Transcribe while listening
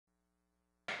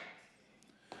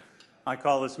I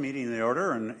call this meeting to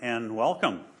order and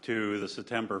welcome to the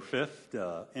September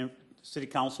 5th City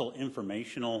Council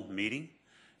Informational Meeting.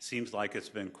 Seems like it's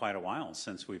been quite a while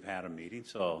since we've had a meeting,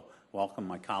 so welcome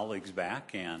my colleagues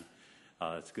back, and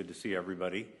it's good to see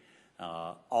everybody.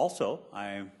 Also,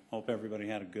 I hope everybody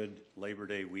had a good Labor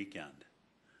Day weekend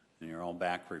and you're all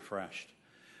back refreshed.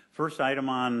 First item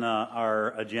on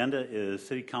our agenda is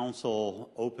City Council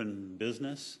open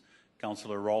business.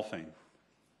 Councilor Rolfing.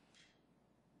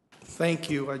 Thank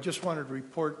you. I just wanted to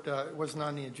report, it wasn't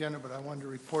on the agenda, but I wanted to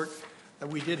report that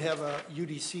we did have a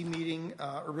UDC meeting,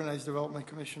 Urbanized Development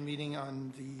Commission meeting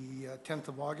on the 10th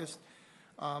of August.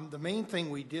 The main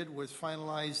thing we did was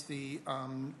finalize the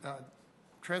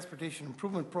Transportation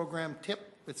Improvement Program, TIP,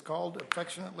 it's called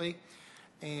affectionately,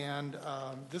 and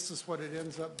this is what it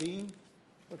ends up being.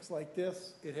 Looks like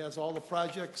this. It has all the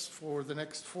projects for the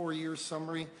next 4 years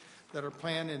summary that are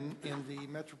planned in the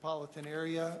metropolitan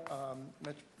area,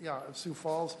 of Sioux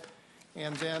Falls.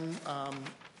 And then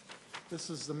this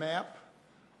is the map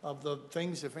of the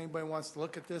things. If anybody wants to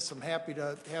look at this, I'm happy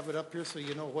to have it up here so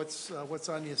you know what's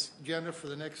on the agenda for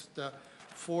the next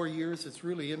 4 years. It's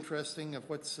really interesting of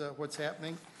what's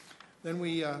happening. Then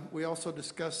we also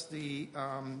discussed the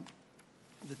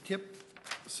TIP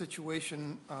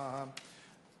situation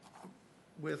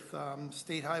with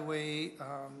State Highway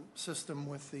system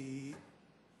with the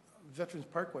Veterans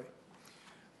Parkway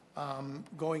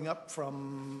going up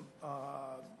from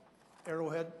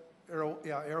Arrowhead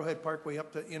Parkway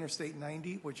up to Interstate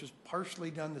 90, which is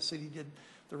partially done. The city did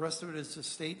the rest of it is the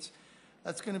states.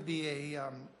 That's going to be a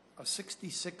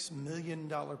 $66 million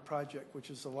project, which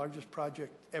is the largest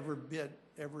project ever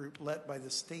let by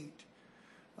the state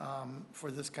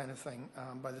for this kind of thing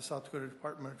by the South Dakota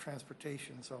Department of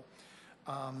Transportation. So.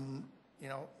 You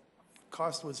know,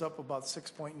 cost was up about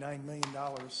 $6.9 million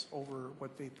over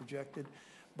what they projected,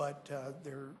 but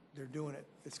they're doing it.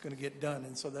 It's going to get done,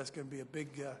 and so that's going to be a big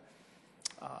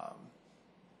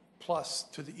plus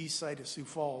to the east side of Sioux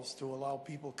Falls to allow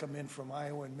people to come in from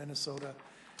Iowa and Minnesota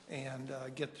and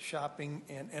get the shopping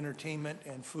and entertainment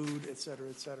and food, et cetera,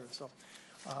 et cetera. So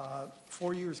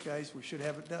 4 years, guys, we should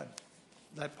have it done,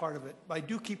 that part of it. I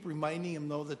do keep reminding them,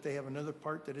 though, that they have another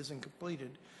part that isn't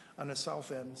completed on the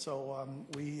south end. So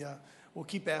we'll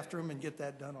keep after them and get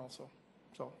that done also.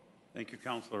 So. Thank you,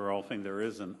 Councilor Rolfing. There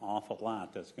is an awful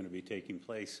lot that's going to be taking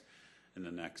place in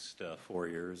the next 4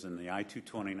 years, and the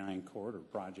I-229 corridor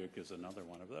project is another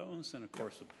one of those. And of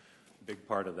course, a big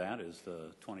part of that is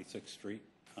the 26th Street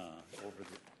over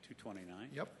the 229.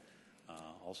 Yep.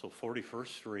 Also 41st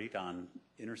Street on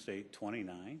Interstate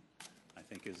 29, I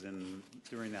think is in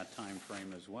during that time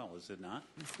frame as well, is it not?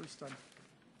 First on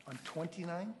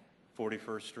 29?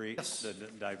 41st Street, yes. The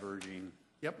diverging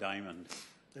diamond,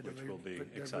 which will be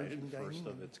exciting, first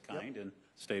of its kind in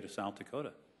the state of South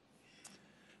Dakota.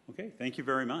 Okay, thank you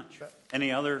very much.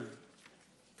 Any other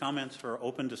comments for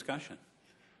open discussion?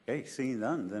 Okay, seeing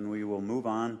none, then we will move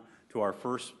on to our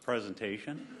first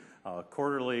presentation,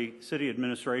 quarterly City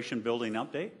Administration Building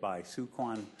Update by Sue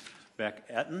Kwan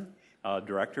Beck-Etten,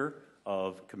 Director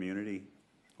of Community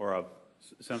or of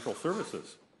Central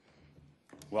Services.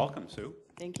 Welcome, Sue.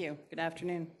 Thank you. Good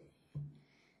afternoon.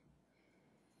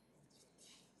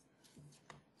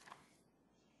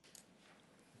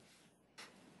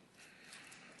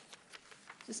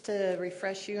 Just to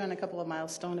refresh you on a couple of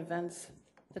milestone events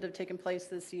that have taken place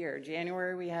this year.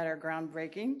 January, we had our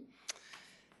groundbreaking,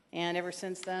 and ever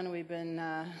since then, we've been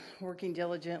working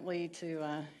diligently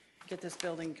to get this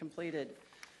building completed.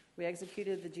 We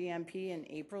executed the GMP in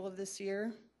April of this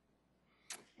year,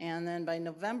 and then by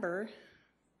November,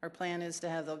 our plan is to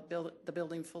have the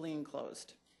building fully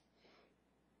enclosed.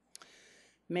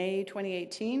 May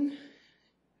 2018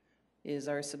 is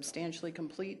our substantially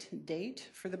complete date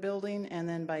for the building, and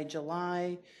then by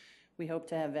July, we hope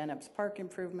to have Van Epps Park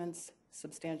improvements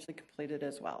substantially completed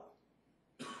as well.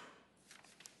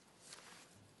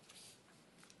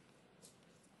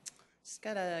 Just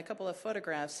got a couple of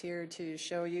photographs here to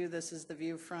show you. This is the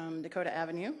view from Dakota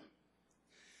Avenue.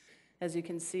 As you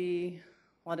can see,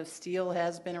 a lot of steel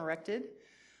has been erected.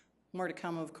 More to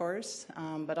come, of course,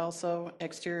 but also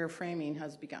exterior framing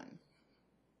has begun.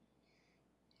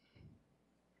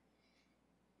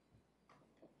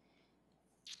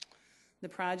 The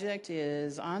project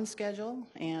is on schedule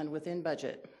and within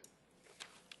budget.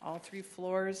 All 3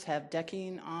 floors have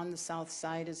decking on the south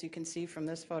side, as you can see from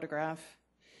this photograph,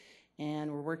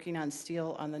 and we're working on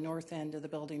steel on the north end of the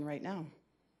building right now.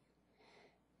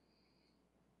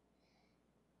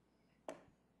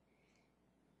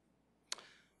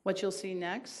 What you'll see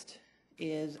next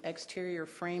is exterior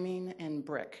framing and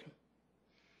brick,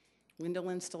 window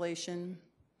installation,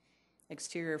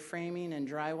 exterior framing and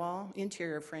drywall,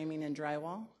 interior framing and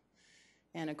drywall,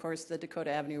 and of course the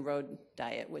Dakota Avenue Road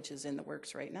diet, which is in the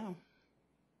works right now.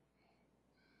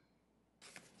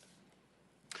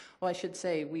 Well, I should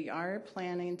say we are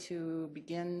planning to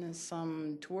begin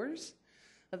some tours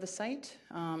of the site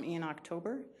in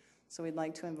October. So we'd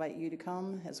like to invite you to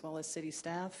come, as well as city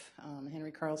staff.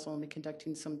 Henry Carlson will be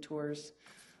conducting some tours.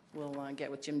 We'll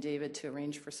get with Jim David to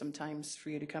arrange for some times for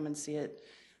you to come and see it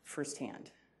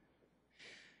firsthand.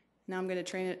 Now I'm going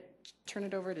to turn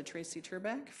it over to Tracy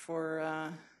Turbeck for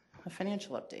a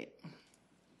financial update.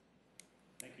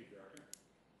 Thank you, Director.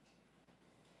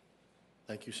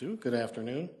 Thank you, Sue. Good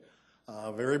afternoon.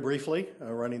 Very briefly,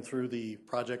 running through the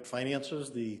project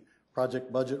finances, the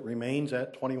project budget remains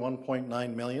at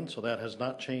 $21.9 million, so that has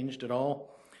not changed at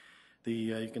all.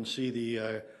 You can see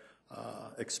the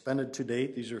expended to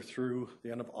date. These are through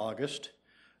the end of August.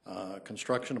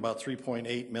 Construction about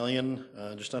 $3.8 million,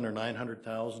 just under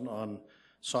 $900,000 on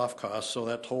soft costs, so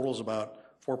that totals about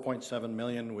 $4.7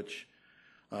 million, which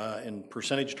in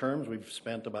percentage terms, we've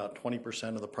spent about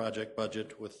 20% of the project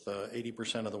budget, with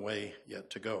 80% of the way yet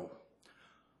to go.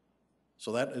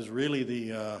 So that is really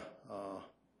the,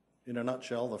 in a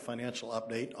nutshell, the financial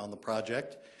update on the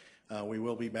project. We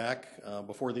will be back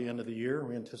before the end of the year,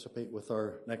 we anticipate, with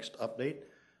our next update.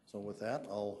 So with that,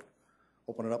 I'll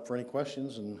open it up for any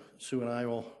questions, and Sue and I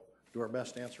will do our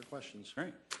best to answer questions.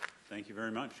 Great. Thank you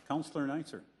very much. Councilor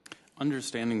Neitzer.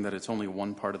 Understanding that it's only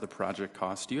one part of the project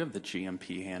cost, do you have the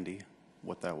GMP handy,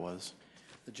 what that was?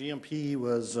 The GMP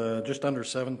was just under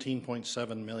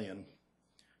 $17.7 million,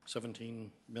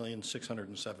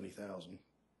 $17,670,000.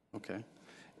 Okay.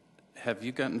 Have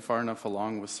you gotten far enough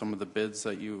along with some of the bids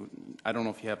that I don't know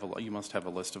if you have, you must have a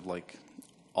list of like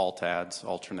alt ads,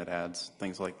 alternate ads,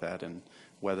 things like that, and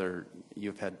whether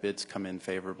you've had bids come in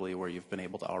favorably where you've been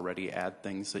able to already add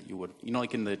things that you would,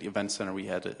 like in the event center, we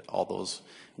had all those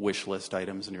wish list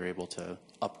items and you're able to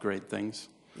upgrade things?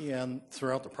 Yeah, and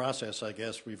throughout the process, I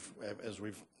guess as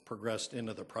we've progressed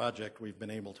into the project, we've been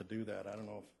able to do that. I don't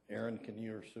know if Aaron, can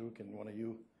you, or Sue, can one of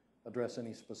you address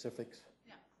any specifics?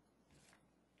 Yeah.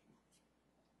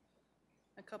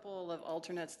 A couple of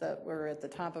alternates that were at the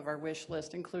top of our wish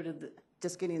list included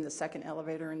just getting the second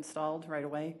elevator installed right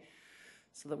away,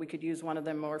 so that we could use one of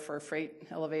them more for a freight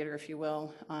elevator, if you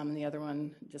will, and the other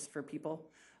one just for people.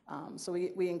 So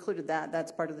we included that.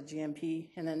 That's part of the GMP.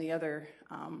 And then the other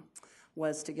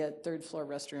was to get third floor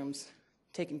restrooms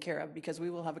taken care of, because we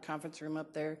will have a conference room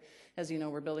up there. As you know,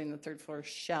 we're building the third floor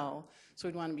shell, so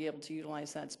we'd want to be able to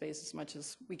utilize that space as much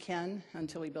as we can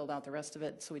until we build out the rest of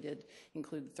it. So we did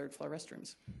include the third floor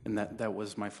restrooms. And that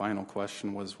was my final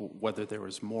question, was whether there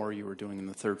was more you were doing in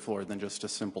the third floor than just a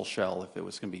simple shell, if it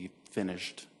was going to be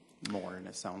finished more, and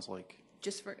it sounds like.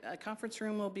 Just for a conference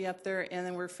room will be up there, and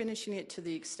then we're finishing it to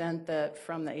the extent that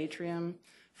from the atrium,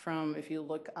 if you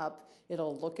look up,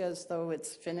 it'll look as though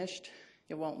it's finished.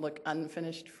 It won't look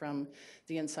unfinished from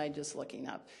the inside just looking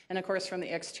up. And of course, from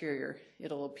the exterior,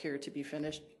 it'll appear to be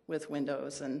finished with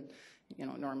windows and,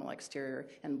 normal exterior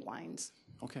and blinds.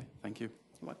 Okay, thank you.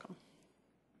 You're welcome.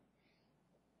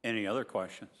 Any other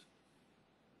questions?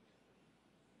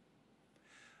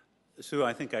 Sue,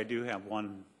 I think I do have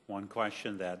one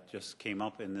question that just came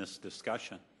up in this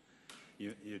discussion.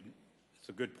 It's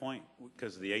a good point,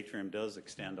 because the atrium does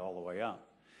extend all the way up.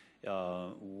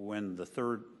 When the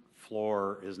third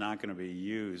floor is not going to be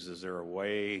used, is there a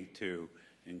way to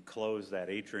enclose that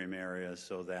atrium area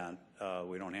so that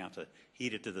we don't have to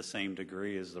heat it to the same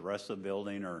degree as the rest of the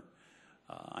building? Or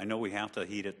I know we have to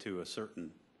heat it to a certain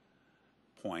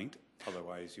point,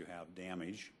 otherwise you have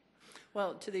damage.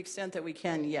 Well, to the extent that we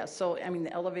can, yes. So,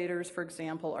 the elevators, for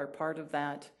example, are part of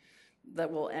that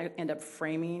will end up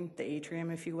framing the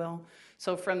atrium, if you will.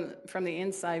 So from the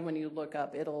inside, when you look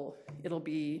up, it'll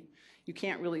be, you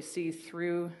can't really see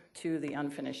through to the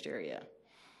unfinished area.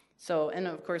 So, and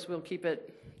of course, we'll keep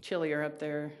it chillier up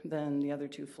there than the other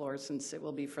two floors, since it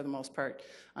will be, for the most part,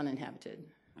 uninhabited.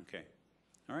 Okay.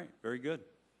 All right. Very good.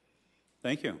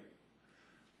 Thank you.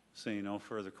 Seeing no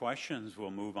further questions,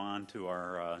 we'll move on to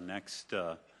our next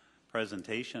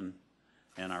presentation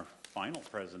and our final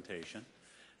presentation.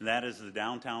 And that is the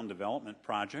Downtown Development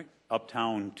Project,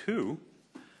 Uptown 2.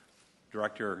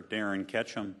 Director Darren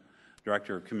Ketchum,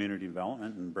 Director of Community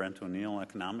Development, and Brent O'Neill,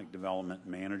 Economic Development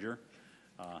Manager,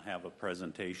 have a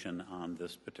presentation on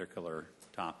this particular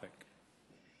topic.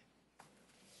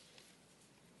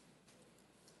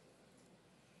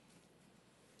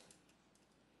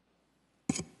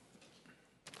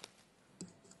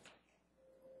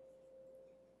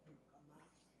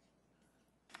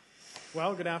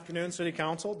 Well, good afternoon, City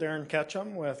Council. Darren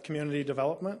Ketchum with Community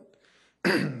Development.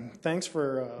 Thanks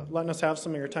for letting us have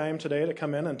some of your time today to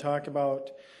come in and talk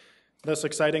about this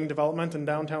exciting development in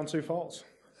downtown Sioux Falls.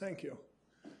 Thank you.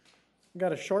 We've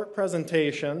got a short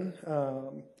presentation.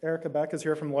 Erica Beck is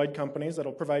here from Lloyd Companies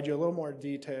that'll provide you a little more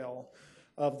detail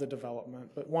of the development,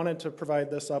 but wanted to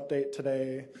provide this update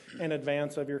today in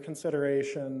advance of your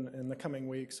consideration in the coming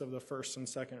weeks of the first and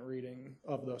second reading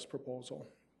of this proposal.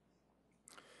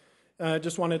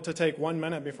 Just wanted to take 1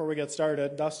 minute before we get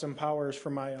started. Dustin Powers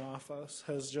from my office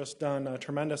has just done a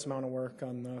tremendous amount of work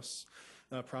on this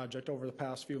project over the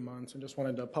past few months, and just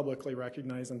wanted to publicly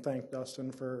recognize and thank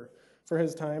Dustin for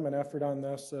his time and effort on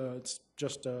this. It's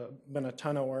just been a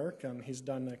ton of work, and he's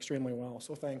done extremely well,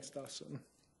 so thanks, Dustin.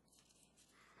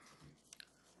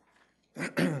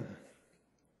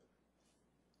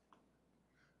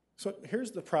 So here's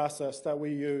the process that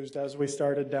we used as we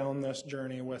started down this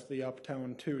journey with the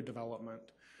Uptown 2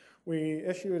 development. We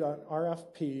issued an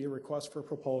RFP, request for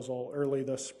proposal, early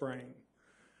this spring.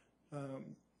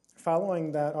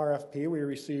 Following that RFP, we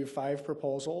received 5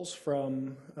 proposals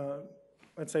from,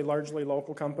 I'd say, largely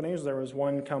local companies. There was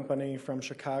one company from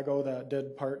Chicago that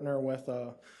did partner with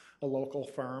a local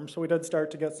firm. So we did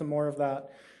start to get some more of that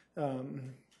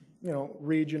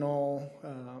regional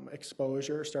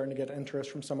exposure, starting to get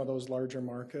interest from some of those larger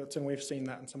markets, and we've seen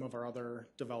that in some of our other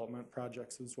development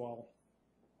projects as well.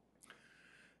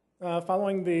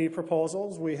 Following the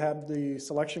proposals, we had the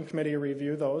selection committee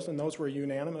review those, and those were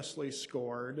unanimously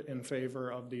scored in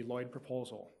favor of the Lloyd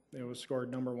proposal. It was scored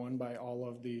number 1 by all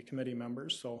of the committee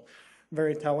members, so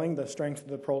very telling, the strength of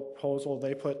the proposal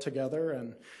they put together.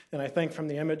 And I think from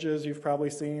the images you've probably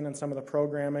seen and some of the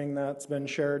programming that's been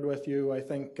shared with you, I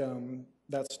think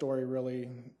that story really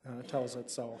tells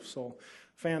itself. So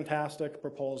fantastic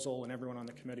proposal, and everyone on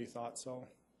the committee thought so.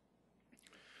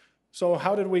 So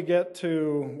how did we get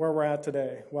to where we're at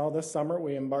today? Well, this summer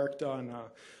we embarked on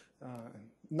a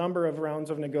number of rounds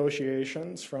of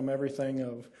negotiations, from everything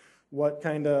of what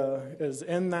kind of is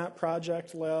in that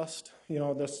project list.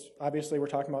 This, obviously we're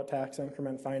talking about tax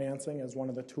increment financing as one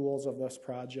of the tools of this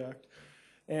project.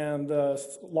 And the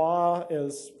law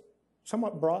is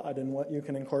somewhat broad in what you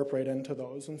can incorporate into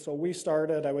those. And so we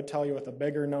started, I would tell you, with a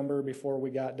bigger number before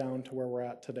we got down to where we're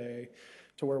at today,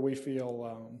 to where we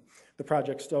feel the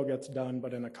project still gets done,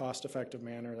 but in a cost-effective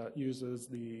manner that uses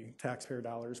the taxpayer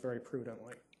dollars very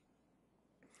prudently.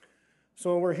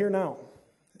 So we're here now.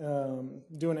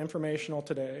 Doing informational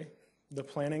today. The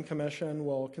Planning Commission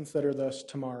will consider this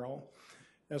tomorrow.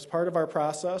 As part of our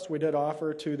process, we did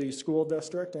offer to the school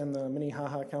district and the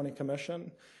Minnehaha County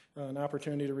Commission an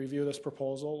opportunity to review this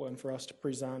proposal and for us to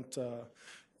present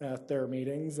at their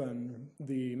meetings. And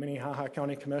the Minnehaha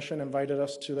County Commission invited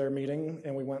us to their meeting,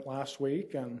 and we went last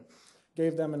week and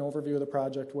gave them an overview of the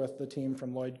project with the team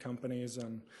from Lloyd Companies.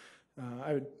 And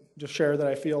I would just share that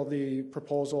I feel the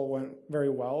proposal went very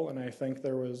well, and I think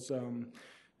there was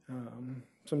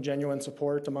some genuine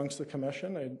support amongst the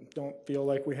commission. I don't feel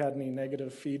like we had any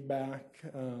negative feedback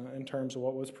in terms of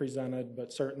what was presented,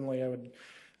 but certainly I would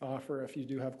offer, if you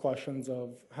do have questions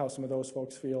of how some of those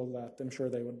folks feel, that I'm sure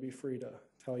they would be free to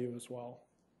tell you as well.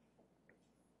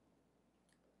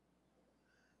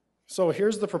 So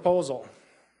here's the proposal,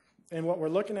 and what we're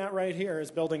looking at right here is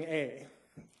Building A.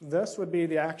 This would be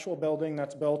the actual building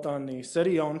that's built on the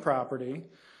city-owned property.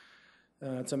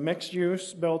 It's a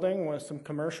mixed-use building with some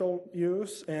commercial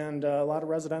use and a lot of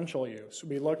residential use. We'll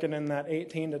be looking in that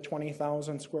 18 to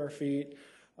 20,000 square feet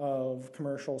of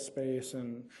commercial space,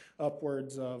 and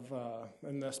upwards of,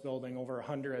 in this building, over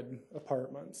 100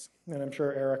 apartments. And I'm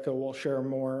sure Erica will share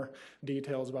more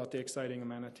details about the exciting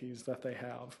amenities that they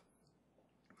have.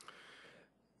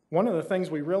 One of the things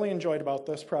we really enjoyed about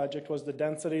this project was the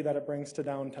density that it brings to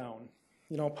downtown.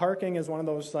 Parking is one of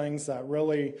those things that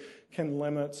really can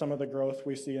limit some of the growth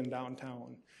we see in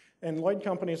downtown. And Lloyd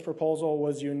Company's proposal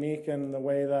was unique in the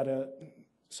way that it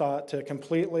sought to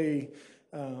completely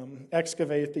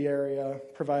excavate the area,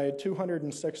 provide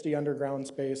 260 underground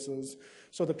spaces.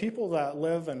 So the people that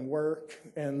live and work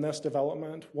in this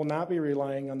development will not be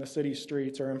relying on the city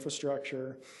streets or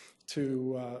infrastructure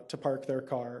to park their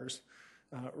cars.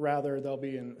 Rather, they'll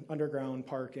be in underground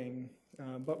parking.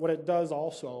 But what it does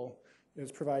also is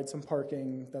provide some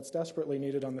parking that's desperately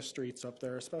needed on the streets up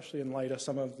there, especially in light of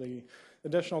some of the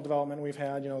additional development we've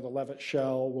had. The Levitt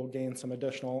Shell will gain some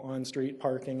additional on-street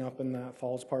parking up in that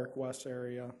Falls Park West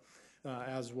area,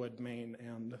 as would Main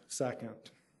and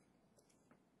 2nd.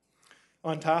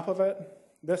 On top of it,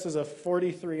 this is a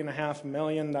 $43.5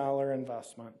 million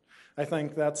investment. I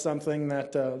think that's something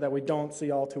that we don't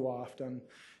see all too often.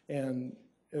 And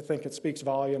I think it speaks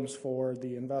volumes for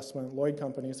the investment Lloyd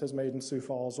Companies has made in Sioux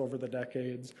Falls over the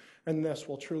decades. And this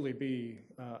will truly be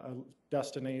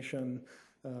destination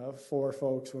for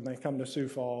folks when they come to Sioux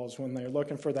Falls, when they're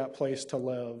looking for that place to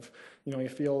live. You know, you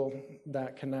feel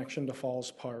that connection to Falls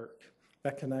Park,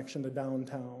 that connection to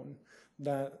downtown,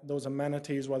 that those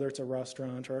amenities, whether it's a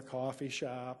restaurant or a coffee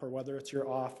shop or whether it's your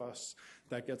office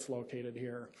that gets located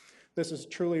here. This is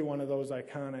truly one of those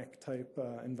iconic type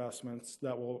investments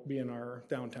that will be in our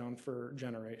downtown for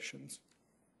generations.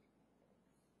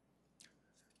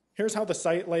 Here's how the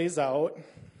site lays out.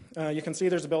 You can see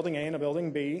there's a building A and a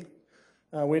building B.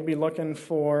 We'd be looking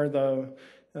for the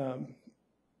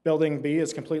building B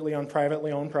is completely on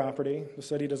privately owned property. The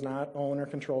city does not own or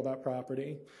control that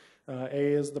property. A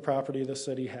is the property the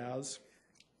city has.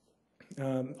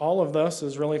 All of this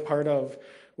is really part of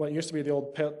what used to be the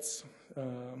old Pitts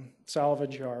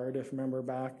salvage yard, if you remember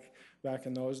back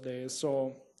in those days.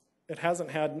 So it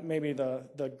hasn't had maybe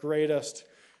the greatest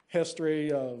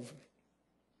history of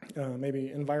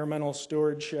maybe environmental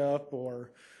stewardship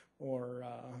or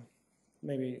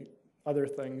maybe other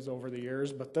things over the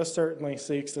years, but this certainly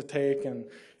seeks to take and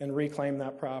reclaim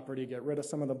that property, get rid of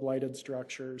some of the blighted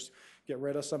structures, get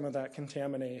rid of some of that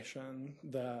contamination,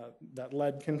 that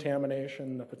lead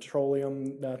contamination, the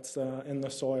petroleum that's in the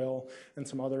soil, and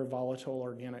some other volatile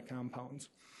organic compounds,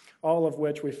 all of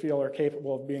which we feel are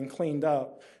capable of being cleaned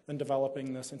up and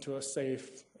developing this into a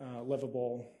safe,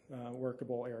 livable,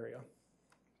 workable area.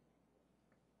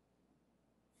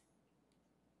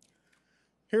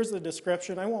 Here's the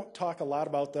description. I won't talk a lot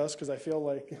about this because I feel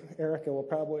like Erica will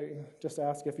probably just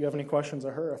ask if you have any questions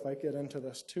of her if I get into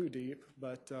this too deep.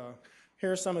 But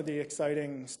here's some of the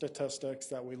exciting statistics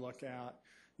that we look at.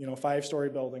 You know, 5-story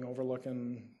building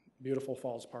overlooking beautiful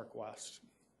Falls Park West.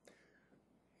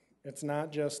 It's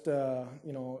not just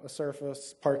you know, a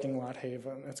surface parking lot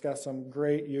haven. It's got some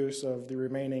great use of the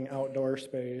remaining outdoor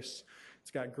space.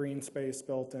 It's got green space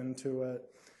built into it.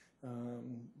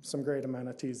 Some great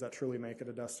amenities that truly make it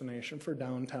a destination for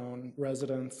downtown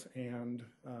residents and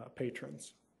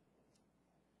patrons.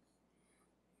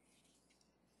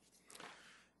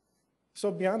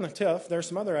 So beyond the TIF, there's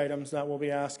some other items that we'll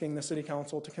be asking the City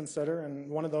Council to consider,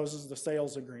 and one of those is the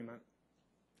sales agreement.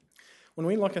 When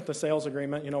we look at the sales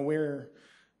agreement, you know, we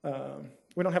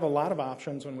don't have a lot of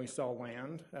options when we sell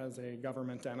land as a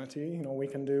government entity. You know, we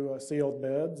can do sealed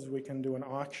bids, we can do an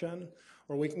auction,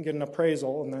 or we can get an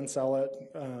appraisal and then sell it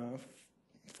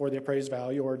for the appraised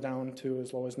value or down to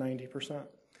as low as 90%.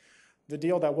 The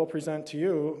deal that we'll present to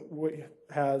you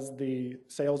has the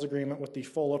sales agreement with the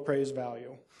full appraised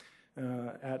value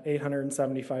at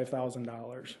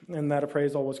 $875,000. And that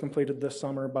appraisal was completed this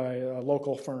summer by a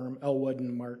local firm, Elwood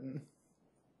and Martin.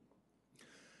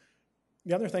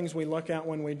 The other things we look at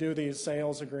when we do these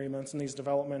sales agreements and these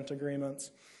development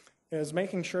agreements is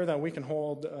making sure that we can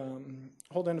hold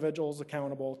individuals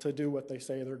accountable to do what they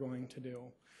say they're going to do.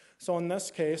 So in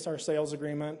this case, our sales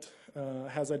agreement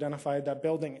has identified that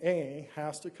Building A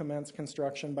has to commence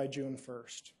construction by June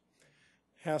 1st.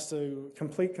 Has to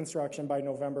complete construction by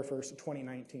November 1st of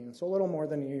 2019. So a little more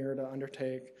than a year to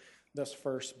undertake this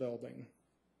first building.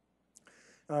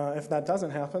 If that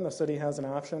doesn't happen, the city has an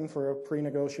option for a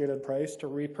pre-negotiated price to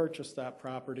repurchase that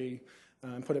property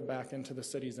and put it back into the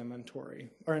city's inventory.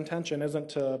 Our intention isn't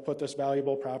to put this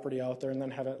valuable property out there and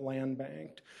then have it land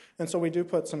banked. And so we do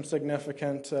put some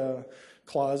significant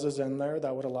clauses in there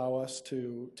that would allow us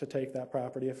to take that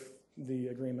property if the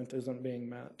agreement isn't being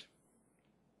met.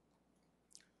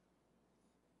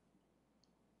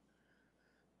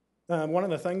 One of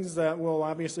the things that we'll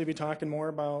obviously be talking more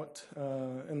about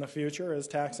in the future is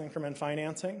tax increment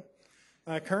financing.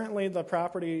 Currently, the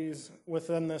properties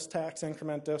within this tax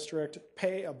increment district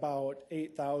pay about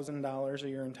 $8,000 a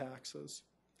year in taxes.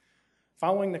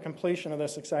 Following the completion of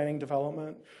this exciting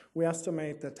development, we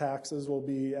estimate that taxes will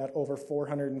be at over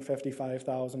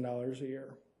 $455,000 a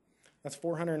year. That's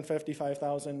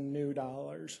 $455,000 new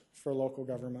dollars for local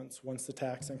governments once the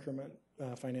tax increment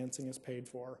financing is paid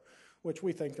for, which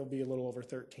we think will be a little over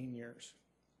 13 years.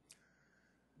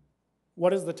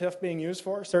 What is the TIF being used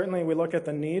for? Certainly we look at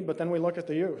the need, but then we look at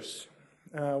the use.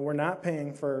 We're not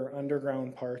paying for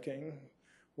underground parking.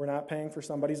 We're not paying for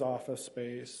somebody's office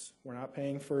space. We're not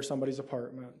paying for somebody's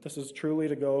apartment. This is truly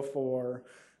to go for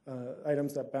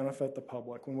items that benefit the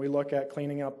public. When we look at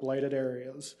cleaning up blighted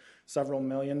areas, several $1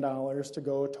 million to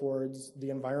go towards the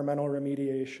environmental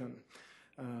remediation.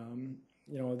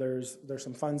 You know, there's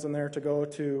some funds in there to go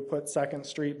to put 2nd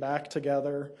Street back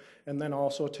together, and then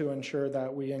also to ensure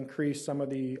that we increase some of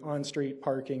the on-street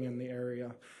parking in the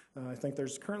area. I think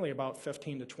there's currently about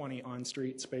 15 to 20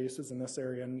 on-street spaces in this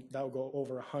area, and that will go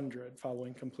over 100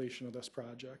 following completion of this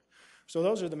project. So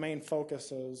those are the main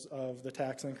focuses of the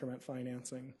tax increment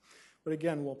financing. But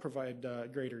again, we'll provide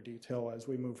greater detail as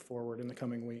we move forward in the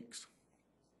coming weeks.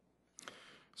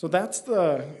 So that's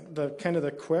the kind of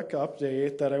the quick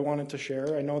update that I wanted to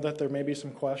share. I know that there may be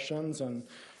some questions, and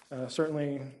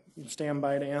certainly stand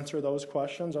by to answer those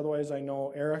questions. Otherwise, I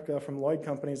know Erica from Lloyd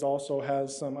Companies also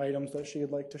has some items that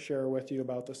she'd like to share with you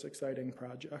about this exciting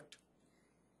project.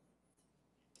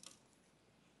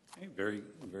 Okay, very,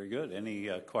 very good. Any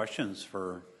questions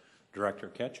for Director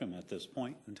Ketchum at this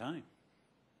point in time?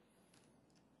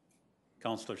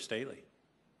 Councillor Staley.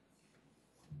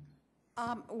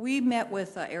 We met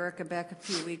with Erica Beck a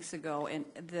few weeks ago, and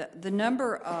the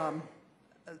number,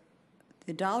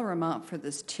 the dollar amount for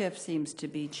this TIF seems to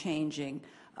be changing,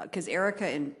 because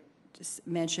Erica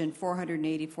mentioned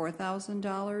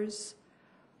 $484,000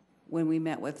 when we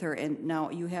met with her, and now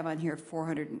you have on here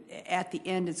at the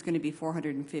end it's going to be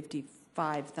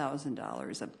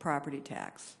 $455,000 of property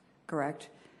tax, correct?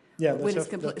 Yeah. When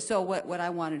it's so what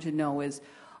I wanted to know is,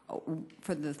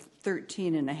 for the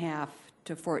 13 and a half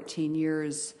to 14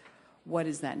 years, what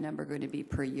is that number going to be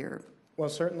per year? Well,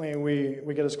 certainly we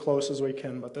get as close as we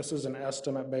can, but this is an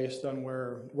estimate based on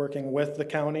where working with the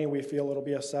county we feel it'll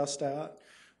be assessed at,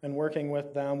 and working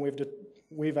with them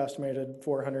we've estimated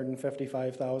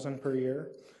 $455,000 per year,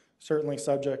 certainly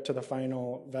subject to the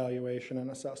final valuation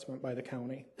and assessment by the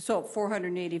county. So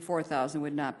 484,000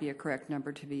 would not be a correct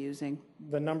number to be using?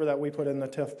 The number that we put in the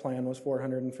TIF plan was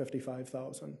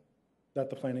 $455,000 that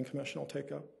the Planning Commission will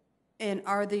take up. And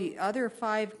are the other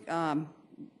 5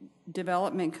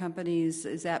 development companies,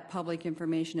 is that public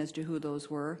information as to who those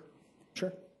were?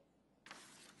 Sure.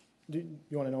 Do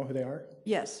you want to know who they are?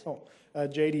 Yes.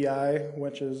 JDI,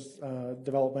 which is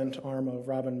development arm of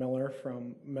Robin Miller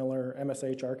from Miller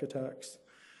MSH Architects,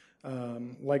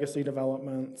 Legacy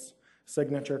Developments,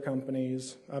 Signature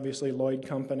Companies, obviously Lloyd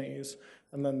Companies,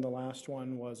 and then the last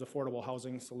one was Affordable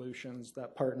Housing Solutions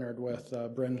that partnered with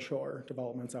Brinshore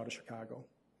Developments out of Chicago.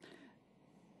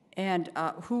 And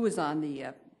who was on the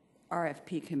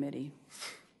RFP committee?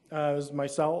 It was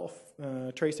myself,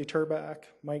 Tracy Turback,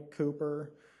 Mike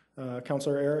Cooper,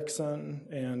 Councilor Erickson,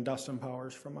 and Dustin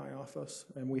Powers from my office.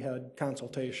 And we had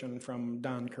consultation from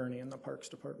Don Kearney in the Parks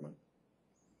Department.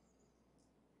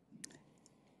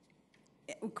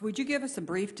 Would you give us a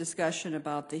brief discussion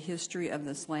about the history of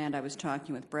this land? I was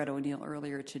talking with Brett O'Neill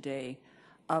earlier today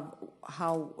of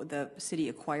how the city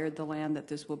acquired the land that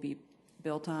this will be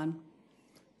built on.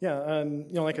 Yeah,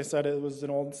 like I said, it was an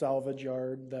old salvage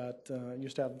yard that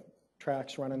used to have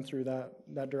tracks running through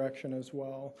that direction as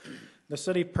well. The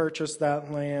city purchased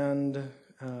that land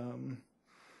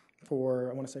for,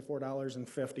 I want to say,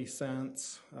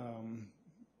 $4.50.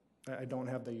 I don't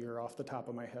have the year off the top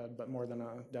of my head, but more than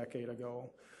a decade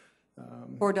ago.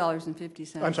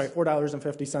 $4.50. I'm sorry,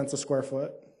 $4.50 a square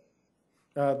foot.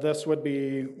 This would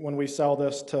be, when we sell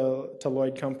this to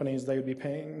Lloyd Companies, they would be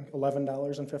paying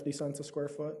 $11.50 a square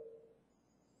foot.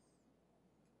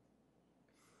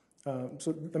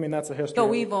 So, I mean, that's a history. So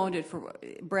we've owned it for,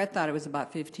 Brett thought it was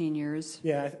about 15 years.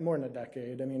 Yeah, more than a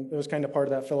decade. I mean, it was kind of part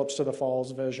of that Phillips to the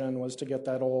Falls vision, was to get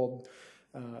that old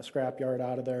scrapyard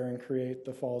out of there and create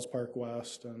the Falls Park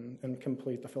West and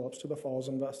complete the Phillips to the Falls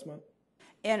investment.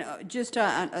 And just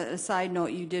on a side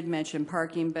note, you did mention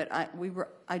parking, but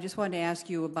I just wanted to ask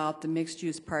you about the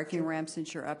mixed-use parking ramp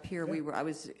since you're up here. Yeah. I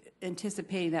was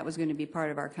anticipating that was going to be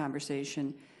part of our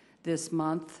conversation this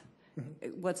month.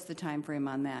 Mm-hmm. What's the time frame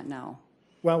on that now?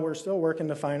 Well, we're still working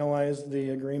to finalize the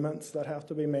agreements that have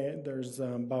to be made. There's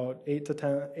about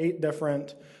 8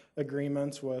 different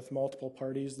agreements with multiple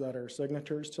parties that are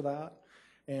signatures to that.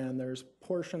 And there's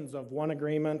portions of one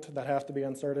agreement that have to be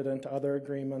inserted into other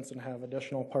agreements and have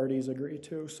additional parties agree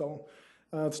to. So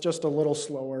it's just a little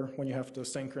slower when you have to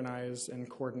synchronize and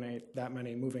coordinate that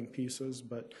many moving pieces.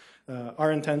 But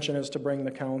our intention is to bring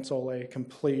the council a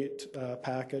complete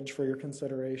package for your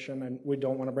consideration, and we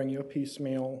don't want to bring you a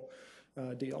piecemeal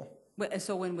deal.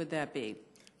 So when would that be?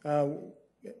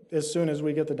 As soon as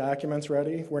we get the documents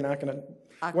ready. We're not going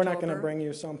to bring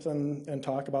you something and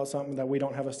talk about something that we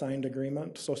don't have a signed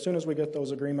agreement. So as soon as we get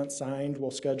those agreements signed, we'll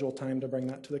schedule time to bring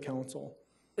that to the council.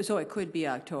 So it could be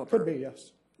October? Could be,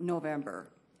 yes. November?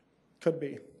 Could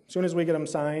be. As soon as we get them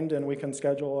signed and we can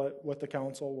schedule it with the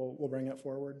council, we'll bring it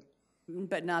forward.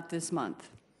 But not this month?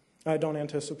 I don't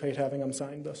anticipate having them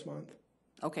signed this month.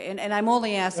 Okay, and I'm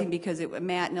only asking because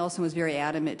Matt Nelson was very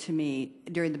adamant to me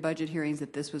during the budget hearings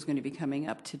that this was going to be coming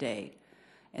up today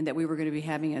and that we were going to be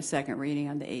having a second reading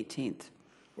on the 18th.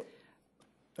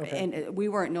 Okay. And we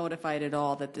weren't notified at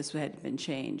all that this had been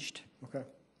changed. Okay.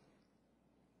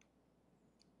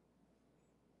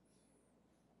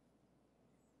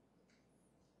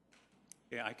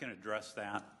 Yeah, I can address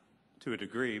that to a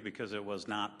degree because it was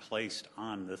not placed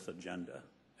on this agenda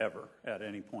ever at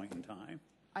any point in time.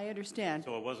 I understand.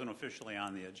 So it wasn't officially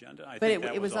on the agenda. I But think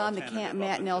that it was all on the, tentative up Matt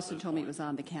until Nelson this told me it point. was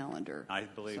on the calendar. I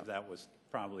believe that was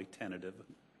probably tentative.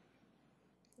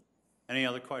 Any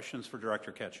other questions for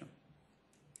Director Ketchum?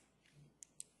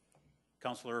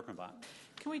 Councilor Erpenbach.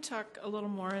 Can we talk a little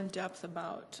more in depth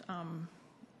about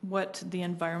what the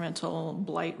environmental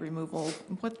blight removal,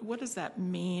 what does that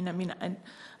mean? I mean,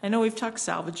 I know we've talked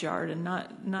salvage yard, and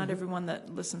not everyone that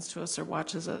listens to us or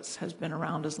watches us has been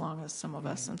around as long as some of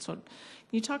us. And so can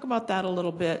you talk about that a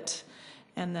little bit?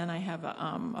 And then I have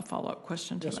a follow-up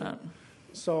question to that.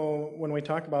 So when we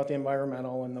talk about the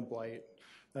environmental and the blight,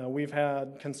 we've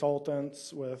had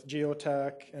consultants with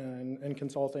geotech and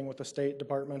consulting with the State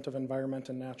Department of Environment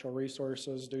and Natural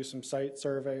Resources do some site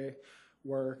survey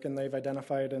work, and they've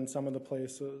identified in some of the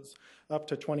places up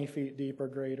to 20 feet deep or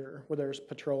greater where there's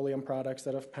petroleum products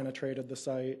that have penetrated the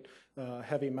site,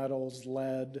 heavy metals,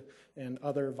 lead, and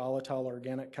other volatile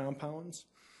organic compounds.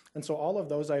 And so all of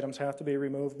those items have to be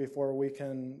removed before we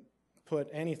can put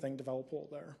anything developable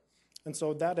there. And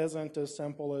so that isn't as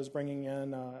simple as bringing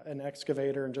in an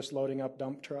excavator and just loading up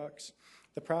dump trucks.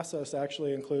 The process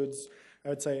actually includes, I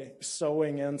would say,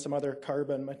 sowing in some other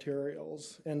carbon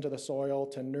materials into the soil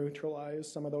to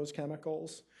neutralize some of those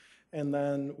chemicals. And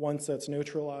then once it's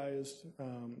neutralized,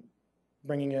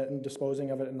 bringing it and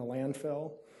disposing of it in the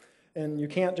landfill. And you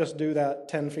can't just do that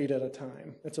 10 feet at a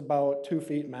time. It's about 2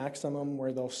 feet maximum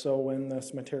where they'll sow in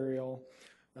this material,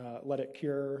 let it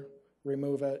cure,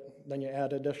 remove it, then you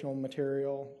add additional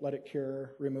material, let it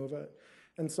cure, remove it.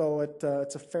 And so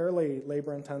it's a fairly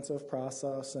labor-intensive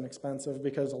process and expensive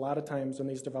because a lot of times in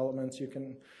these developments you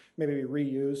can maybe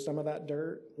reuse some of that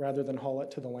dirt rather than haul it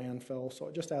to the landfill. So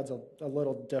it just adds a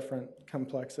little different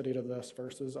complexity to this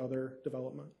versus other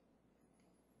development.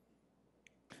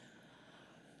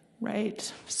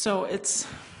 Right. So it's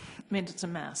a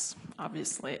mess,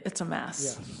 obviously. It's a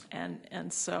mess. Yes.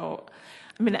 And so,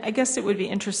 I mean, I guess it would be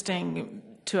interesting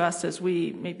to us as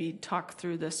we maybe talk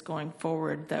through this going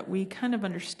forward that we kind of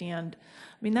understand.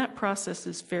 I mean, that process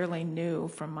is fairly new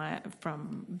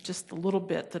from just the little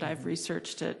bit that I've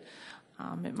researched it.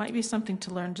 It might be something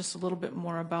to learn just a little bit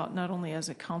more about, not only as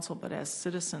a council but as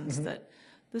citizens, that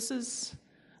this is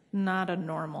not a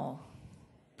normal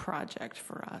project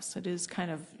for us. It is kind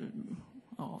of,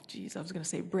 oh geez, I was going to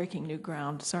say breaking new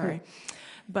ground, sorry.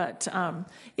 But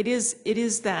it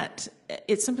is that,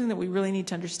 it's something that we really need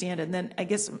to understand. And then I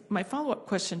guess my follow-up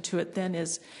question to it then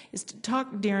is to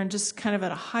talk, Darren, just kind of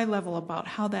at a high level about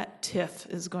how that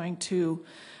TIF is going to,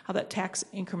 how that tax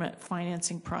increment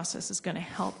financing process is going to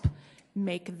help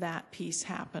make that piece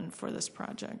happen for this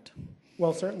project.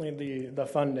 Well, certainly the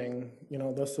funding,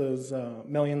 this is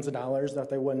millions of dollars that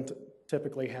they wouldn't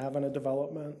typically have in a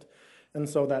development. And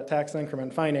so that tax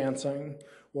increment financing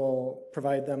will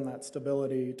provide them that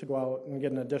stability to go out and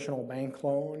get an additional bank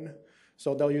loan.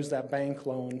 So they'll use that bank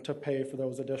loan to pay for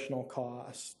those additional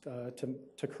costs,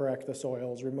 to correct the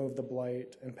soils, remove the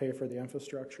blight, and pay for the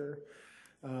infrastructure.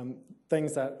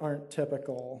 Things that aren't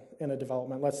typical in a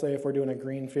development. Let's say if we're doing a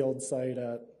greenfield site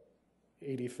at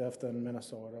 85th in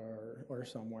Minnesota or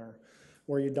somewhere,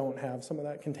 where you don't have some of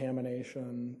that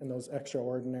contamination and those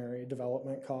extraordinary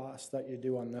development costs that you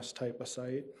do on this type of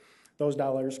site. Those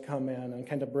dollars come in and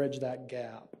kind of bridge that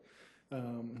gap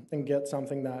and get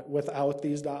something that without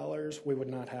these dollars, we would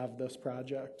not have this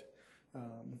project.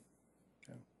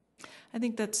 I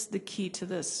think that's the key to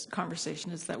this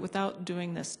conversation, is that without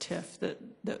doing this TIF, that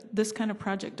this kind of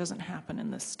project doesn't happen in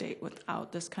this state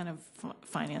without this kind of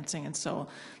financing. And so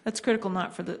that's critical,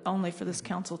 not only for this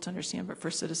council to understand, but for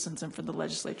citizens and for the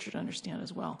legislature to understand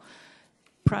as well.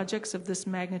 Projects of this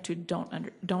magnitude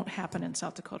don't happen in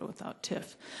South Dakota without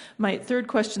TIF. My third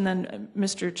question then,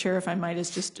 Mr. Chair, if I might, is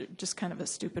just kind of a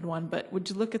stupid one, but would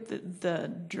you look at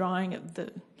the drawing of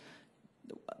the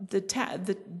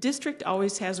district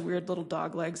always has weird little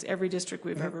dog legs, every district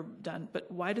we've ever done, but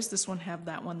why does this one have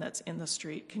that one that's in the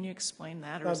street? Can you explain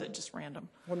that, or is it just random?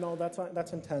 Well, no,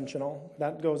 that's intentional.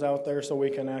 That goes out there so we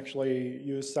can actually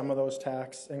use some of those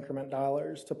tax increment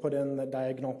dollars to put in the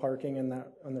diagonal parking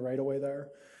on the right-of-way there.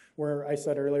 Where I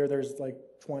said earlier there's like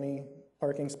 20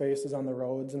 parking spaces on the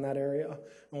roads in that area, and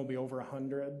we'll be over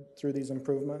 100 through these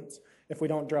improvements. If we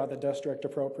don't draw the district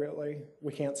appropriately,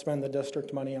 we can't spend the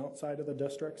district money outside of the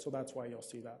district, so that's why you'll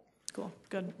see that. Cool,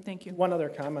 good, thank you. One other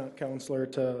comment, Councilor,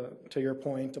 to your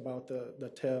point about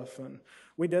the TIF, and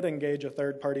we did engage a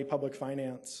third-party public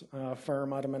finance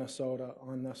firm out of Minnesota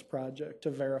on this project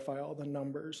to verify all the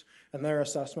numbers, and their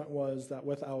assessment was that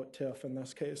without TIF, in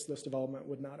this case, this development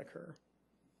would not occur.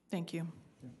 Thank you.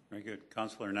 Very good.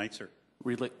 Councilor Neitzer.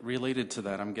 Related to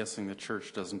that, I'm guessing the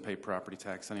church doesn't pay property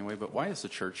tax anyway, but why is the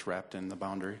church wrapped in the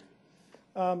boundary?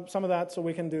 Some of that so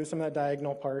we can do some of that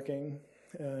diagonal parking.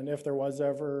 And if there was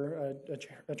ever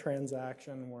a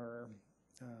transaction where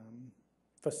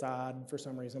facade for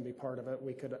some reason be part of it,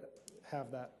 we could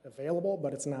have that available,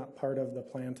 but it's not part of the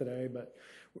plan today, but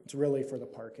it's really for the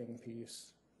parking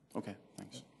piece. Okay,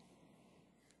 thanks.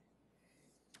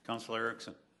 Councilor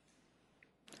Erickson.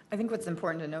 I think what's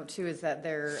important to note too is that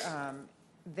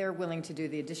they're willing to do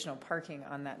the additional parking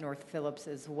on that North Phillips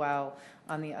as well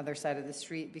on the other side of the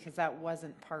street, because that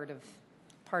wasn't part of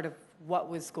what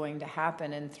was going to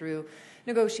happen. And through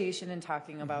negotiation and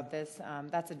talking about this,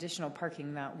 that's additional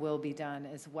parking that will be done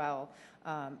as well.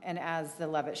 And as the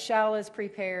Levitt Shell is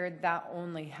prepared, that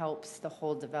only helps the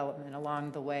whole development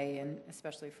along the way, and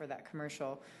especially for that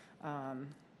commercial,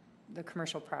 the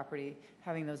commercial property,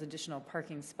 having those additional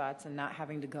parking spots and not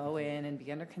having to go in and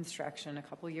be under construction a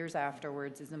couple years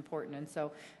afterwards is important. And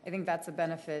so I think that's a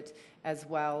benefit as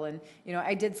well. And, you know,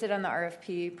 I did sit on the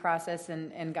RFP process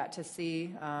and got to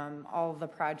see all of the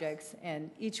projects, and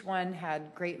each one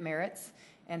had great merits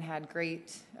and had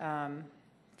great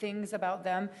things about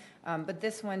them, but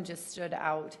this one just stood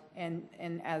out, and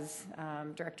as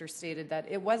Director stated, that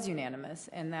it was unanimous,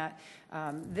 and that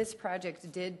this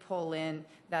project did pull in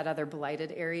that other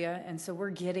blighted area, and so we're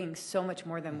getting so much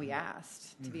more than we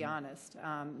asked, to be honest.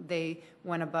 They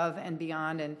went above and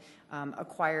beyond and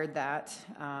acquired that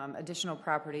additional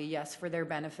property, yes, for their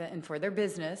benefit and for their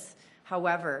business.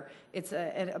 However, it's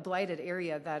a blighted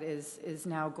area that is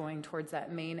now going towards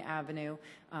that main avenue,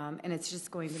 and it's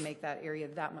just going to make that area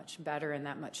that much better and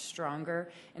that much stronger.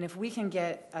 And if we can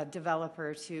get a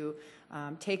developer to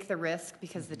take the risk,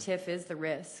 because the TIF is the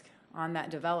risk on that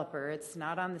developer, it's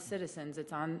not on the citizens,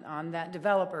 it's on that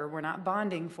developer, we're not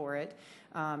bonding for it,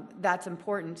 that's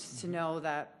important to know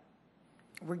that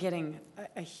we're getting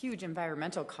a huge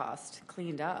environmental cost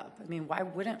cleaned up. I mean, why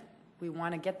wouldn't we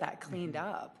want to get that cleaned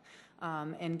up?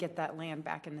 And get that land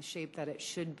back in the shape that it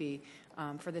should be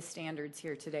for the standards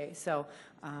here today. So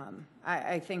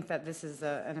I think that this is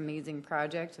an amazing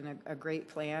project and a great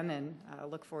plan, and I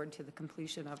look forward to the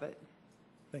completion of it.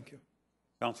 Thank you.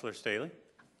 Councilor Staley.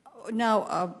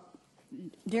 Now,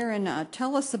 Darren,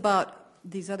 tell us about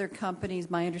these other companies.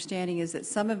 My understanding is that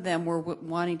some of them were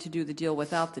wanting to do the deal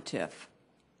without the TIF.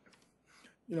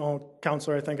 You know,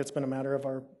 Councilor, I think it's been a matter of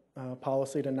our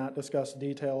policy to not discuss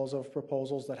details of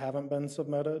proposals that haven't been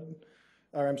submitted,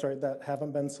 or I'm sorry, that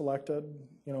haven't been selected.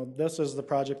 You know, this is the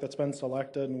project that's been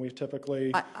selected, and we've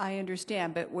typically... I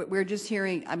understand, but we're just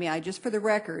hearing, I mean, just for the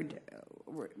record,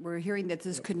 we're hearing that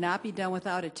this could not be done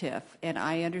without a TIF, and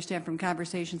I understand from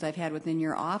conversations I've had within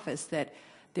your office that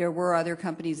there were other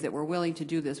companies that were willing to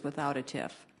do this without a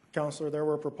TIF. Councilor, there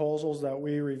were proposals that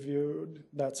we reviewed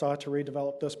that sought to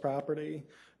redevelop this property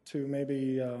to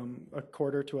maybe a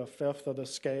quarter to a fifth of the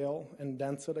scale and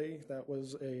density. That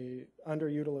was a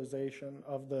underutilization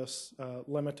of this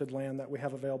limited land that we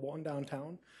have available in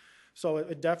downtown. So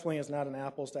it definitely is not an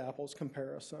apples to apples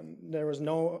comparison. There was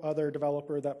no other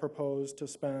developer that proposed to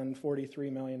spend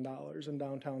 $43 million in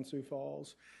downtown Sioux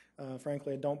Falls.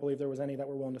 Frankly, I don't believe there was any that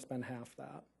were willing to spend half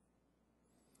that.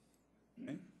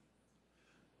 Okay.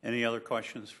 Any other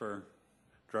questions for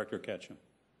Director Ketchum?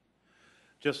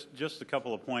 Just a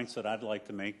couple of points that I'd like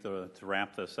to make to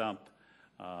wrap this up.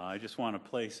 I just want to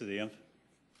place the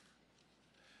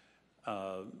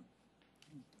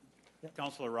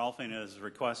Councilor Rolfing has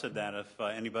requested that if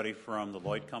anybody from the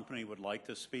Lloyd Company would like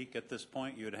to speak at this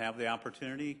point, you would have the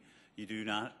opportunity. You do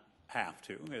not have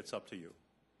to. It's up to you.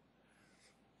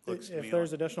 If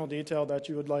there's additional detail that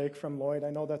you would like from Lloyd, I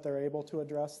know that they're able to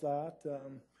address that.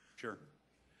 Sure.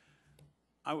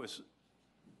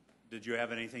 Did you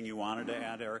have anything you wanted to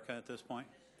add, Erica, at this point?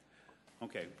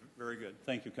 Okay, very good.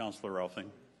 Thank you, Councilor Rolfing.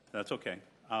 That's okay.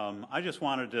 I just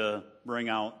wanted to bring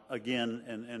out again,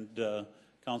 and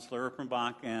Councilor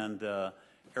Erpenbach and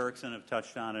Erickson have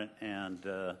touched on it, and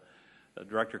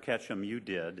Director Ketchum, you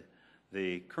did.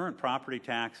 The current property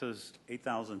taxes,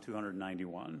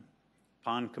 $8,291.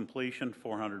 Upon completion,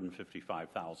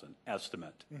 $455,000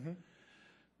 estimate. Mm-hmm.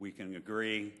 We can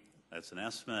agree that's an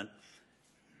estimate.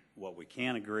 What we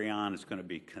can agree on is going to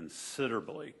be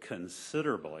considerably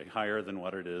higher than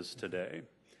what it is today.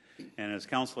 And as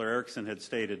Councilor Erickson had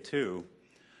stated too,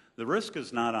 the risk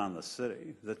is not on the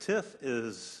city. The TIF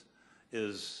is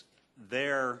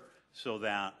there so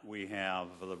that we have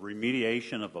the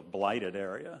remediation of a blighted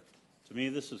area. To me,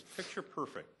 this is picture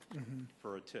perfect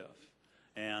for a TIF.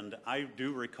 And I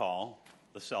do recall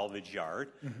the salvage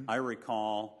yard. I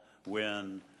recall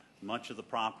when much of the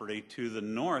property to the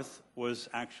north was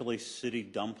actually city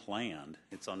dump land.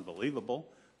 It's unbelievable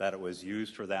that it was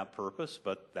used for that purpose,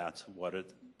 but that's what it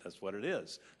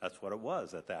is. That's what it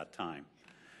was at that time.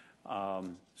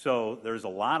 So there's a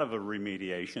lot of a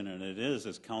remediation, and it is,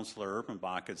 as Councilor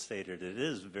Erpenbach had stated, it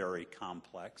is very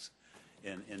complex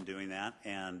in doing that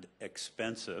and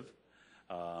expensive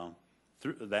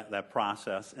through that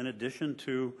process, in addition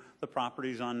to the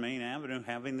properties on Main Avenue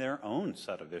having their own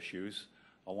set of issues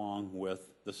along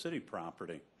with the city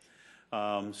property.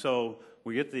 So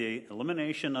we get the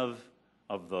elimination of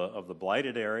the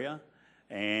blighted area,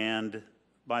 and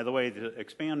by the way, to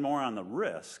expand more on the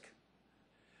risk,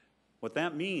 what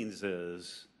that means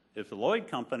is if the Lloyd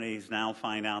companies now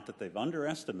find out that they've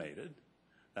underestimated,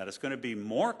 that it's going to be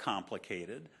more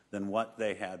complicated than what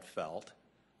they had felt,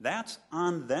 that's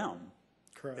on them.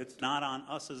 Correct. It's not on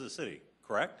us as a city,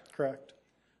 correct? Correct.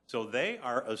 So they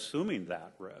are assuming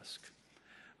that risk.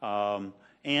 And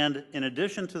in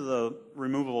addition to the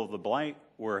removal of the blight,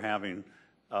 we're having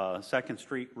Second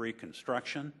Street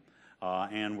reconstruction,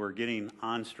 and we're getting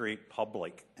on-street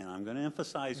public, and I'm going to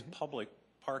emphasize public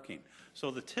parking. So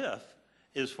the TIF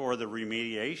is for the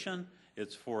remediation,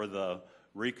 it's for the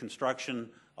reconstruction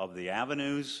of the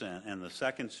avenues and the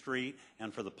Second Street,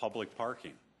 and for the public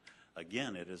parking.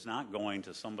 Again, it is not going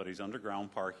to somebody's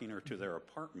underground parking or to their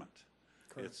apartment.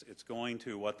 It's going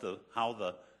to how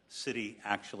the city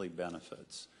actually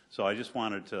benefits. So I just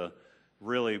wanted to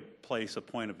really place a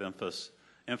point of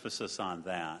emphasis on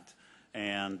that.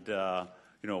 And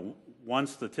you know,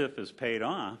 once the TIF is paid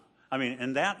off, I mean,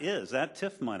 and that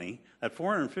TIF money, that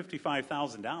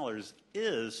 $455,000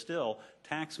 is still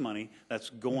tax money that's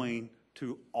going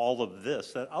to all of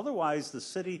this, that otherwise the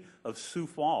city of Sioux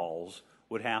Falls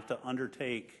would have to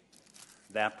undertake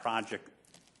that project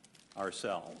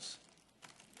ourselves.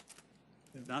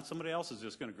 If not, somebody else is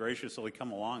just going to graciously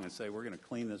come along and say, we're going to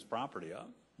clean this property up.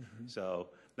 So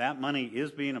that money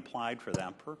is being applied for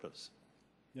that purpose.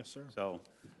 Yes, sir. So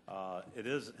it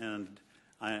is, and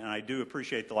I do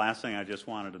appreciate, the last thing I just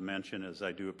wanted to mention is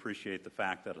I do appreciate the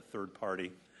fact that a third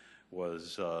party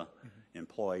was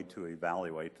employed to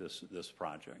evaluate this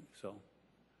project. So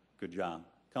good job.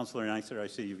 Councilor Neisser, I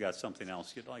see you've got something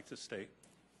else you'd like to state.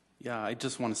 Yeah, I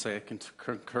just want to say I can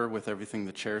concur with everything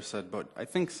the chair said, but I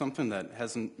think something that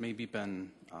hasn't maybe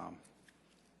been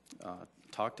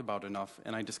talked about enough,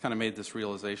 and I just kind of made this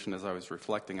realization as I was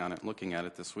reflecting on it, looking at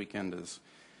it this weekend, is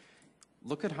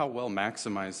look at how well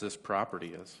maximized this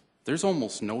property is. There's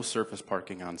almost no surface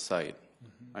parking on site.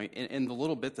 Right? And the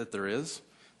little bit that there is,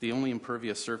 the only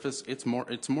impervious surface, it's more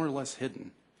or less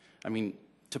hidden. I mean,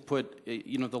 to put,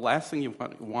 you know, the last thing you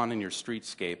want in your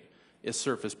streetscape is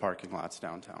surface parking lots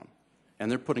downtown. And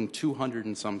they're putting 200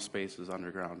 and some spaces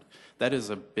underground. That is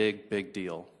a big, big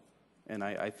deal. And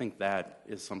I think that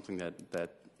is something that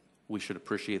we should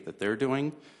appreciate that they're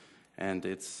doing. And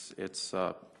it's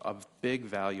a big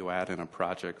value add in a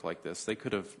project like this. They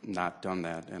could have not done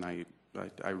that, and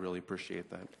I really appreciate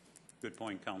that. Good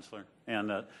point, Councilor. And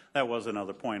that was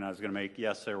another point I was going to make.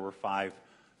 Yes, there were 5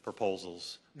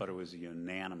 proposals, but it was a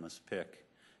unanimous pick.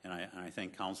 And I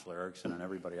thank Councilor Erickson and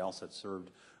everybody else that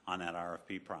served on that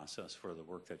RFP process for the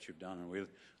work that you've done. And we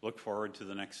look forward to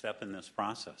the next step in this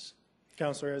process.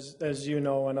 Councilor, as you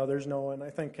know and others know, and I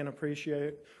think can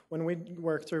appreciate, when we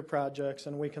work through projects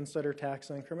and we consider tax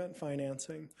increment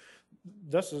financing,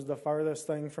 this is the farthest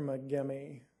thing from a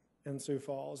gimme in Sioux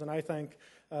Falls. And I think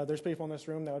there's people in this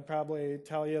room that would probably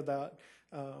tell you that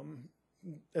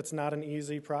it's not an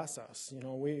easy process. You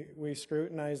know, we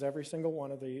scrutinize every single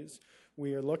one of these.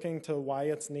 We are looking to why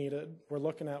it's needed. We're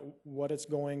looking at what it's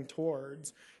going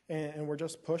towards, and we're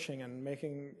just pushing and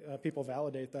making people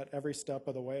validate that every step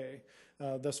of the way.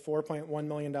 This $4.1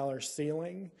 million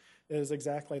ceiling is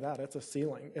exactly that. It's a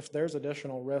ceiling. If there's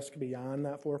additional risk beyond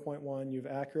that 4.1, you've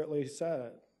accurately said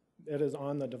it. It is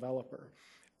on the developer.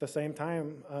 At the same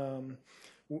time,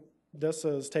 this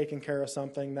is taking care of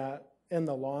something that in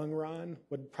the long run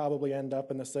would probably end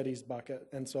up in the city's bucket.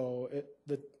 And so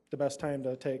the best time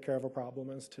to take care of a problem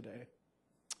is today.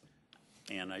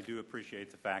 And I do appreciate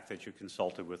the fact that you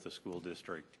consulted with the school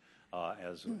district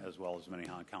as well as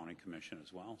Minnehaha County Commission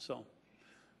as well. So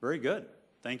very good.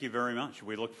 Thank you very much.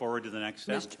 We look forward to the next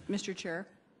step. Mr. Chair,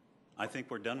 I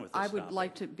think we're done with this I would topic.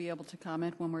 like to be able to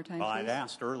comment one more time, Well, please. I'd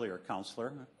asked earlier,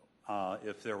 Counselor,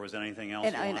 if there was anything else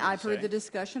you wanted And to I've say. heard the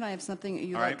discussion. I have something that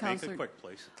you'd All like, right, Counselor. make it quick,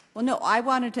 please. Well, no, I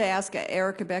wanted to ask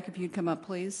Erica Beck if you'd come up,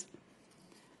 please.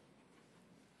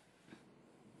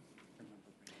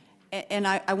 And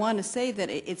I want to say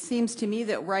that it seems to me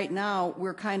that right now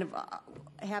we're kind of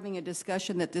having a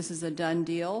discussion that this is a done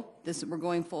deal. We're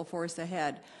going full force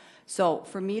ahead. So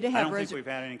for me to have I don't think we've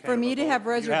had any kind for of me a to vote. have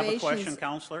You have a reservations. question,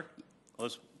 Counselor?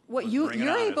 Well, was you're bring it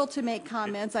on. able to make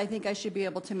comments. I think I should be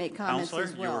able to make comments Counselor,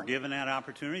 as you well. were given that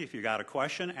opportunity. If you got a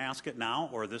question, ask it now,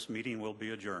 or this meeting will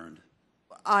be adjourned.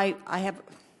 I have,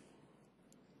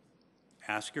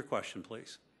 Ask your question,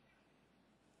 please.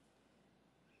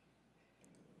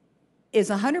 is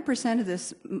 100% of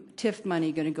this TIF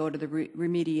money going to go to the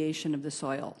remediation of the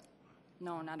soil?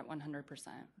 No, not at 100%.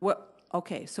 What,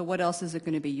 okay, so what else is it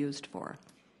going to be used for?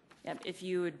 Yep, if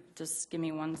you would just give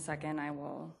me 1 second, I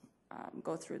will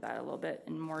go through that a little bit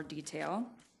in more detail.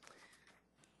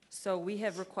 So we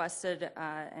have requested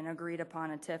and agreed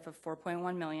upon a TIF of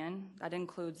 $4.1 million. That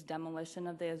includes demolition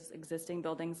of the existing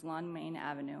buildings along Main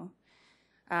Avenue.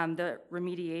 The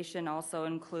remediation also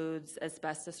includes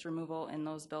asbestos removal in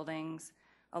those buildings,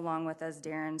 along with, as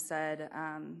Darren said,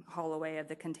 haul away of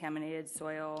the contaminated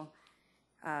soil,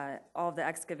 all of the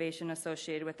excavation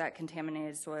associated with that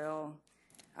contaminated soil,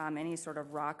 any sort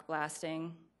of rock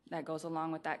blasting that goes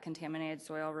along with that contaminated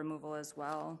soil removal as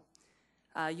well.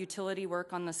 Utility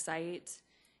work on the site,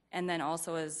 and then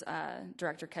also, as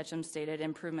Director Ketchum stated,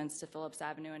 improvements to Phillips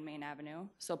Avenue and Main Avenue,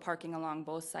 so parking along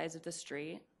both sides of the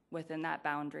street within that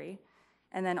boundary,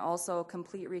 and then also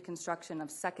complete reconstruction of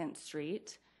 2nd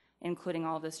Street, including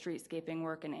all the streetscaping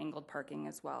work and angled parking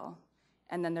as well.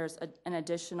 And then there's an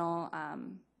additional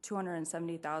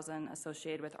 $270,000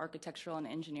 associated with architectural and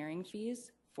engineering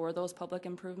fees for those public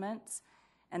improvements,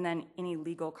 and then any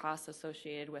legal costs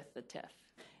associated with the TIF.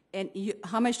 And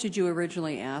how much did you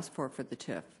originally ask for the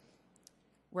TIF?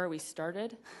 Where we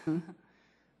started?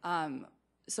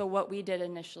 So what we did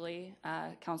initially,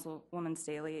 Councilwoman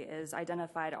Staley, is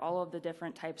identified all of the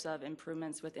different types of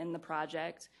improvements within the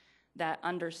project that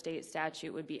under state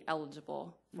statute would be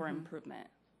eligible for improvement,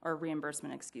 or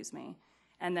reimbursement, excuse me.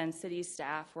 And then city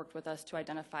staff worked with us to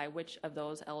identify which of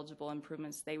those eligible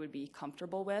improvements they would be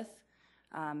comfortable with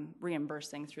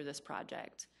reimbursing through this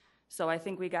project. So I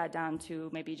think we got down to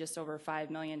maybe just over $5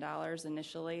 million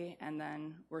initially, and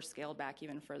then we're scaled back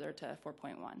even further to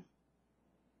 4.1.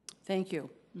 Thank you.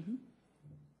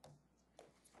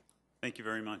 Thank you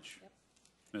very much,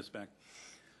 Ms. Beck.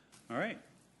 All right.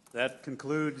 That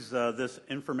concludes this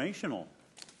informational